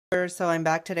So I'm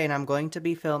back today and I'm going to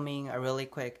be filming a really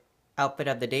quick outfit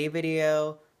of the day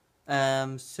video.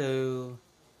 So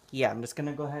yeah, I'm just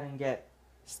gonna go ahead and get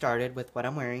started with what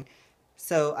I'm wearing.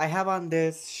 So I have on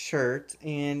this shirt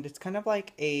and it's kind of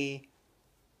like I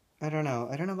don't know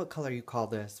what color you call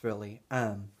this really.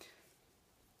 I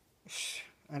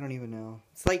don't even know.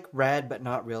 It's like red but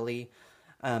not really.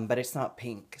 But it's not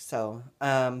pink. So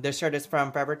this shirt is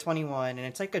from Forever 21 and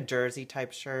it's like a jersey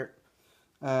type shirt.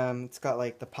 It's got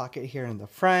like the pocket here in the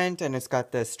front and it's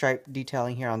got the stripe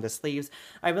detailing here on the sleeves.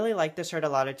 I really like this shirt a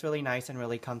lot. It's really nice and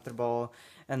really comfortable.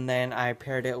 And then I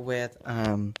paired it with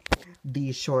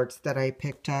these shorts that I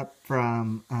picked up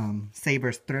from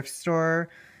Saber's thrift store.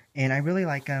 And I really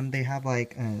like them. They have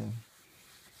like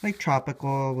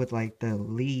tropical with like the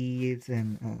leaves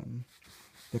and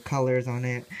the colors on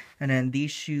it. And then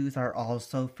these shoes are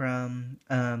also from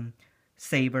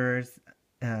Saber's.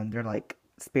 They're like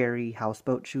Sperry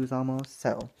houseboat shoes almost.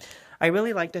 So I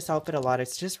really like this outfit a lot.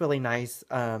 It's just really nice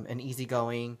and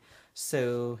easygoing.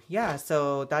 So yeah,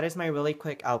 so that is my really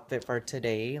quick outfit for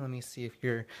today. Let me see if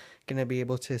you're gonna be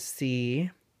able to see.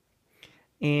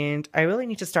 And I really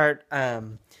need to start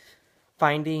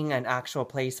finding an actual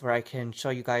place where I can show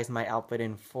you guys my outfit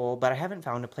in full, but I haven't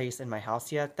found a place in my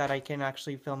house yet that I can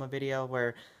actually film a video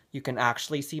where you can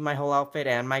actually see my whole outfit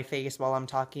and my face while I'm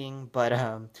talking,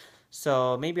 but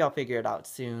so maybe I'll figure it out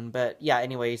soon. But yeah,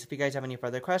 anyways, if you guys have any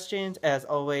further questions, as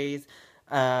always,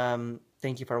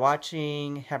 thank you for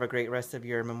watching. Have a great rest of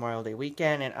your Memorial Day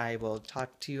weekend, and I will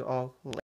talk to you all later.